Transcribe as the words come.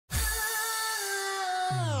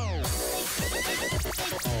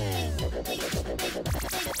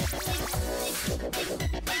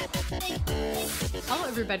Hello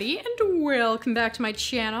everybody and welcome back to my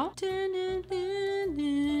channel.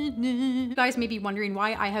 You guys may be wondering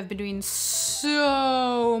why I have been doing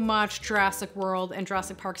so much Jurassic World and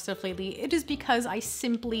Jurassic Park stuff lately. It is because I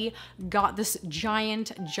simply got this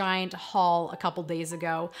giant haul a couple days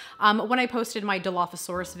ago. When I posted my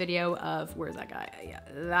Dilophosaurus video of, where's that guy? Yeah,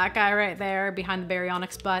 that guy right there behind the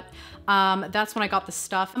baryonyx butt. That's when I got the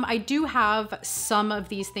stuff. I do have some of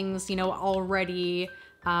these things, you know, already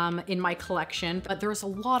in my collection, but there's a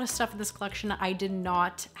lot of stuff in this collection that I did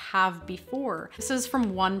not have before. This is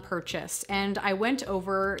from one purchase, and I went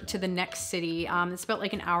over to the next city. It's about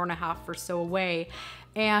like an hour and a half or so away,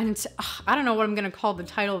 and I don't know what I'm gonna call the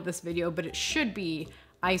title of this video, but it should be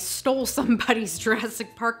I stole somebody's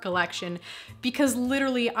Jurassic Park collection, because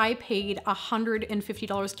literally I paid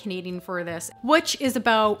 $150 Canadian for this, which is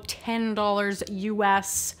about $10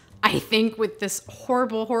 US. I think with this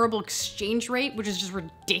horrible exchange rate, which is just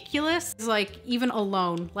ridiculous. It's like, even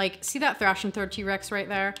alone, like, see that thrash and third T-Rex right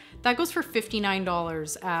there? That goes for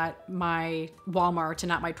 $59 at my Walmart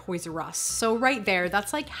and at my Toys R Us. So right there,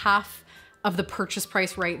 that's like half of the purchase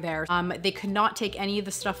price right there. They could not take any of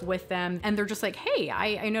the stuff with them, and they're just like, hey,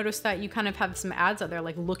 I noticed that you kind of have some ads out there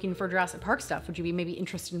like looking for Jurassic Park stuff. Would you be maybe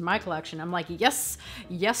interested in my collection? I'm like, yes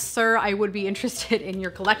sir, I would be interested in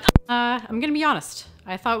your collection. I'm gonna be honest.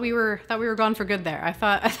 I thought we were gone for good there. I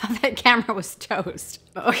thought that camera was toast.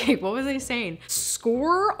 Okay, what was I saying?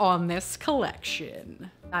 Score on this collection.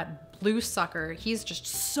 That blue sucker, he's just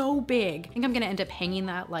so big. I think I'm gonna end up hanging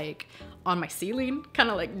that like on my ceiling, kind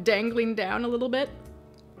of like dangling down a little bit.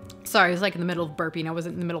 Sorry, I was like in the middle of burping. I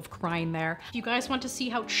wasn't in the middle of crying there. If you guys want to see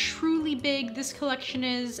how truly big this collection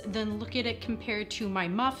is, then look at it compared to my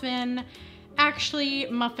Muffin. Actually,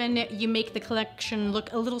 Muffin, you make the collection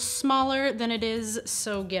look a little smaller than it is,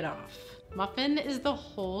 so get off. Muffin is the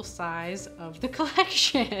whole size of the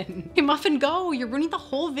collection. Hey, Muffin, go! You're ruining the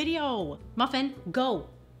whole video. Muffin, go.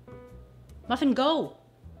 Muffin, go.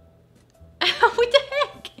 What the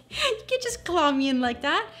heck? You can't just claw me in like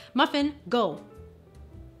that. Muffin, go.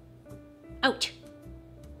 Ouch.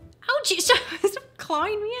 Ouch! Stop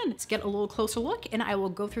clawing me in. Let's get a little closer look and I will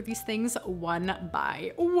go through these things one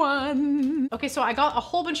by one. Okay, so I got a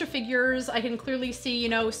whole bunch of figures. I can clearly see, you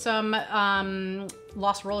know, some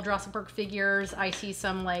Lost World Jurassic Park figures. I see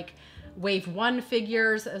some like Wave 1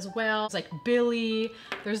 figures as well. It's like Billy,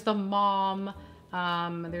 there's the mom,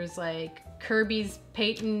 there's like Kirby's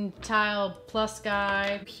Peyton Tile Plus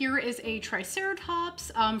guy. Here is a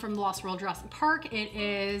Triceratops from the Lost World Jurassic Park. It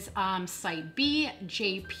is Site B,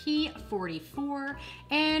 JP44.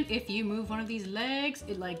 And if you move one of these legs,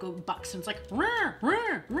 it like go bucks and it's like, rrr,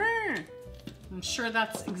 rrr, rrr. I'm sure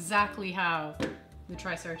that's exactly how the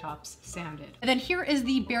Triceratops sounded. And then here is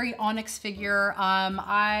the baryonyx figure.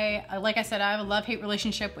 Like I said, I have a love-hate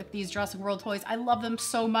relationship with these Jurassic World toys. I love them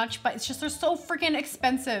so much, but it's just, they're so freaking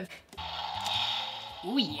expensive.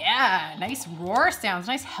 Oh yeah, nice roar sounds,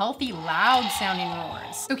 nice healthy, loud sounding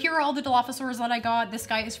roars. So here are all the Dilophosaurs that I got. This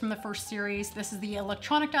guy is from the first series. This is the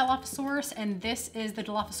electronic Dilophosaurus, and this is the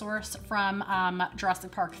Dilophosaurus from Jurassic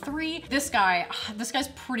Park 3. This guy's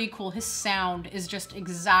pretty cool. His sound is just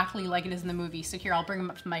exactly like it is in the movie. So here, I'll bring him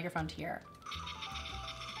up to the microphone to hear.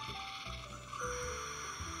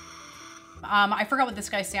 I forgot what this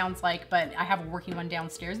guy sounds like, but I have a working one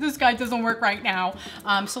downstairs. This guy doesn't work right now.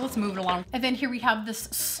 So let's move it along. And then here we have this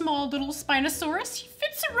small little Spinosaurus. He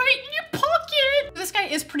fits it right in your pocket. This guy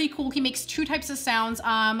is pretty cool. He makes two types of sounds.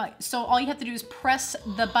 So all you have to do is press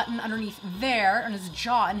the button underneath there on his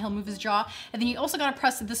jaw and he'll move his jaw. And then you also gotta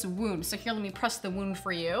press this wound. So here, let me press the wound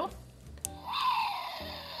for you.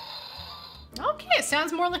 Okay, it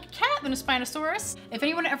sounds more like a cat than a Spinosaurus. If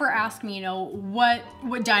anyone ever asked me, you know, what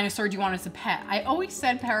dinosaur do you want as a pet? I always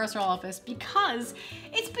said Parasaurolophus because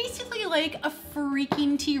it's basically like a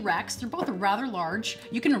freaking T-Rex. They're both rather large.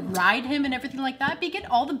 You can ride him and everything like that, but you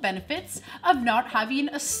get all the benefits of not having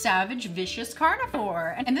a savage, vicious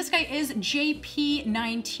carnivore. And this guy is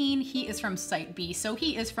JP19. He is from Site B, so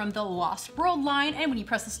he is from the Lost World line. And when you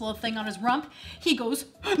press this little thing on his rump, he goes,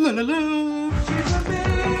 la la la.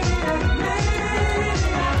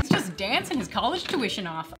 He's just dancing his college tuition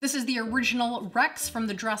off. This is the original Rex from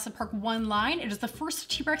the Jurassic Park 1 line. It is the first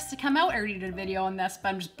T-Rex to come out. I already did a video on this, but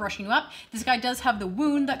I'm just brushing you up. This guy does have the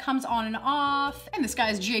wound that comes on and off. And this guy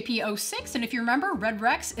is JP06. And if you remember, Red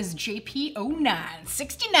Rex is JP09,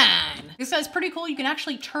 69. This guy's pretty cool. You can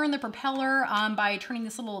actually turn the propeller by turning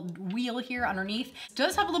this little wheel here underneath. It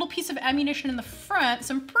does have a little piece of ammunition in the front,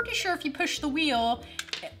 so I'm pretty sure if you push the wheel,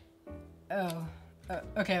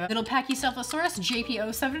 Okay, little Pachycephalosaurus,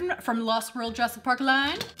 JP07 from Lost World Jurassic Park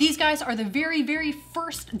line. These guys are the very, very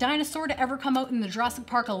first dinosaur to ever come out in the Jurassic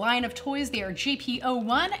Park line of toys. They are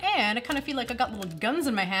JP01, and I kind of feel like I got little guns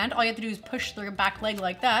in my hand. All you have to do is push their back leg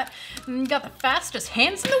like that. And you got the fastest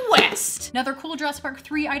hands in the West. Another cool Jurassic Park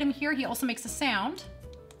 3 item here. He also makes a sound,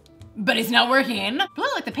 but it's not working. I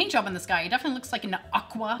really like the paint job on this guy. He definitely looks like an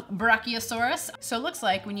aqua brachiosaurus. So it looks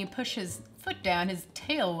like when you push his foot down, his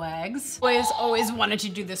tail wags. Always wanted to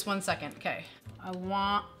do this. 1 second. Okay. I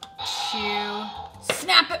want to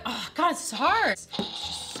snap it. Oh God, it's hard.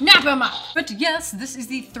 Snap him up. But yes, this is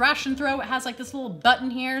the thrash and throw. It has like this little button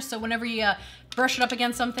here. So whenever you brush it up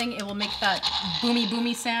against something, it will make that boomy,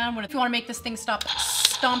 boomy sound. If you want to make this thing stop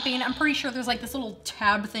stomping, I'm pretty sure there's like this little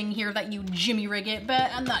tab thing here that you jimmy rig it,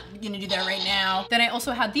 but I'm not gonna do that right now. Then I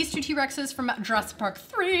also had these two T-Rexes from Jurassic Park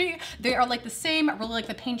 3. They are like the same. I really like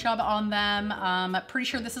the paint job on them. Pretty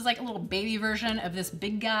sure this is like a little baby version of this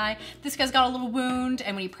big guy. This guy's got a little wound,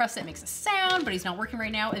 and when you press it, it makes a sound, but he's not working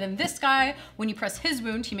right now. And then this guy, when you press his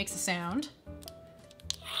wound, he makes a sound.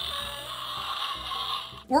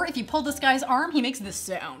 Or if you pull this guy's arm, he makes this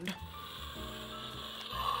sound.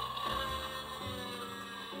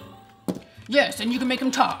 Yes, and you can make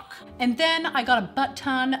him talk. And then I got a butt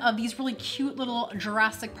ton of these really cute little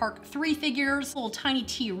Jurassic Park 3 figures, little tiny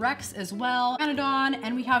T-Rex as well, Anodon,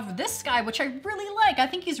 and we have this guy, which I really like. I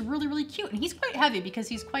think he's really, really cute, and he's quite heavy because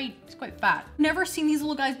he's quite fat. Never seen these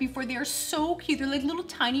little guys before. They are so cute. They're like little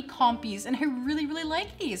tiny compies, and I really, really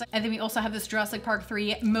like these. And then we also have this Jurassic Park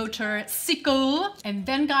 3 motorcycle. And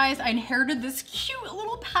then guys, I inherited this cute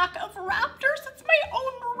little pack of raptors. It's my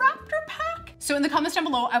own raptor pack. So in the comments down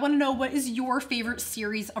below, I want to know, what is your favorite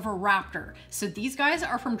series of a raptor? So these guys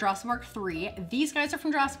are from Jurassic Park 3, these guys are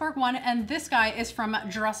from Jurassic Park 1, and this guy is from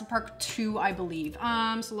Jurassic Park 2, I believe.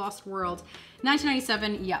 So Lost World,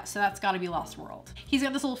 1997, yeah, so that's gotta be Lost World. He's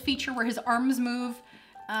got this little feature where his arms move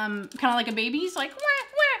kind of like a baby. He's like, wah,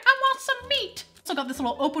 wah, I want some meat. Also got this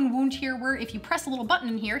little open wound here where if you press a little button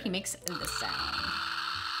in here, he makes this sound.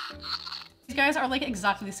 These guys are like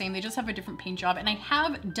exactly the same. They just have a different paint job, and I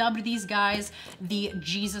have dubbed these guys the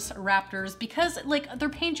Jesus Raptors because like their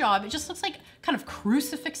paint job, it just looks like kind of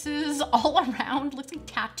crucifixes all around. It looks like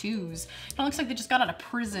tattoos. It looks like they just got out of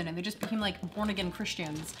prison and they just became like born again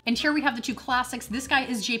Christians. And here we have the two classics. This guy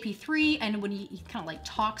is JP3, and when he kind of like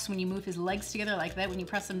talks when you move his legs together like that, when you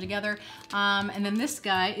press them together. And then this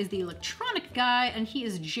guy is the electronic guy, and he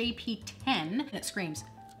is JP10, and it screams.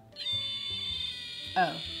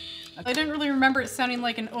 Oh. I didn't really remember it sounding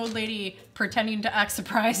like an old lady pretending to act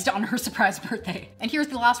surprised on her surprise birthday. And here's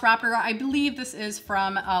the last raptor. I believe this is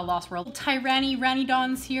from Lost World.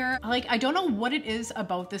 Ranidons here. Like, I don't know what it is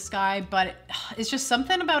about this guy, but it's just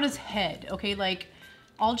something about his head, okay? Like,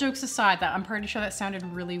 all jokes aside, that I'm pretty sure that sounded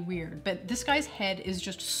really weird, but this guy's head is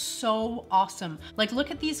just so awesome. Like,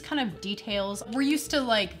 look at these kind of details. We're used to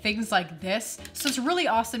like things like this, so it's really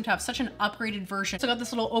awesome to have such an upgraded version. So I got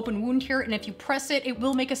this little open wound here, and if you press it, it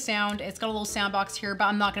will make a sound. It's got a little sound box here, but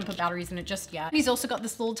I'm not gonna put batteries in it just yet. And he's also got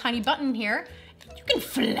this little tiny button here. You can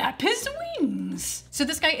flap his wings. So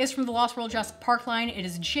this guy is from the Lost World Jurassic Park line. It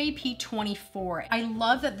is JP24. I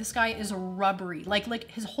love that this guy is rubbery. Like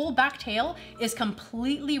his whole back tail is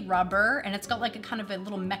completely rubber, and it's got like a kind of a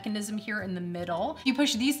little mechanism here in the middle. You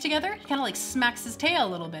push these together, he kind of like smacks his tail a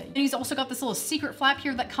little bit. And he's also got this little secret flap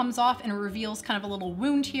here that comes off and reveals kind of a little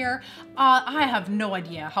wound here. I have no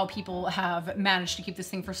idea how people have managed to keep this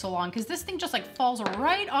thing for so long, because this thing just like falls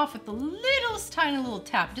right off with the littlest tiny little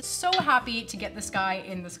tap. Just so happy to get this guy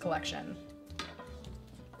in this collection.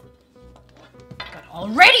 But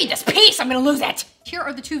already this piece, I'm gonna lose it. Here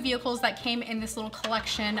are the two vehicles that came in this little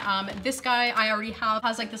collection. This guy I already have,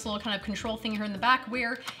 has like this little kind of control thing here in the back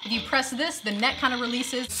where if you press this, the net kind of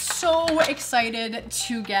releases. So excited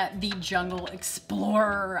to get the Jungle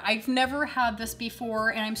Explorer. I've never had this before,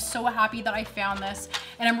 and I'm so happy that I found this.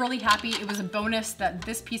 And I'm really happy it was a bonus that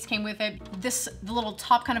this piece came with it. The little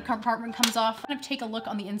top kind of compartment comes off. Kind of take a look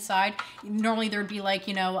on the inside. Normally there'd be like,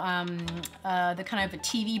 you know, the kind of a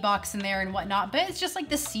TV box in there and whatnot, but it's just like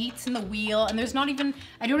the seats and the wheel, and there's not even,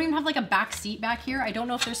 I don't even have like a back seat back here. I don't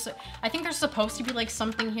know if there's, I think there's supposed to be like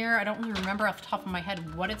something here. I don't really remember off the top of my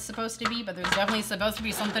head what it's supposed to be, but there's definitely supposed to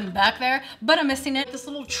be something back there, but I'm missing it. This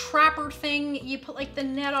little trapper thing, you put like the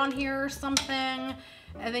net on here or something,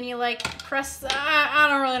 and then you like press, I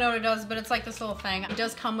don't really know what it does, but it's like this little thing. It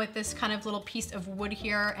does come with this kind of little piece of wood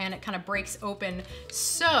here, and it kind of breaks open.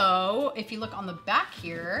 So if you look on the back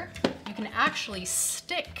here, you can actually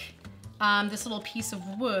stick this little piece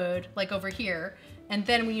of wood like over here, and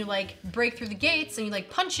then when you like break through the gates and you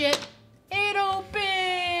like punch it, it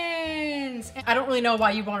opens. seconds. I don't really know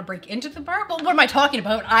why you want to break into the park. Well, what am I talking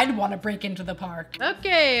about? I'd want to break into the park.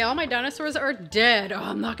 Okay, all my dinosaurs are dead. Oh,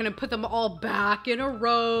 I'm not gonna put them all back in a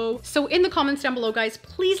row. So in the comments down below, guys,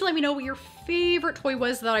 please let me know what your favorite toy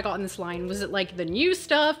was that I got in this line. Was it like the new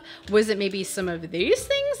stuff? Was it maybe some of these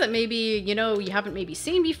things that maybe, you know, you haven't maybe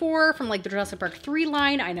seen before from like the Jurassic Park 3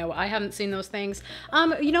 line? I know I haven't seen those things.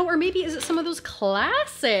 You know, or maybe is it some of those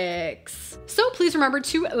classics? So please remember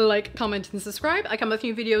to like, comment, and subscribe. I come with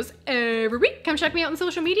new videos every week. Come check me out on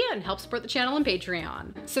social media and help support the channel on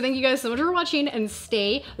Patreon. So thank you guys so much for watching and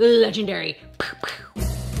stay legendary. Pow, pow.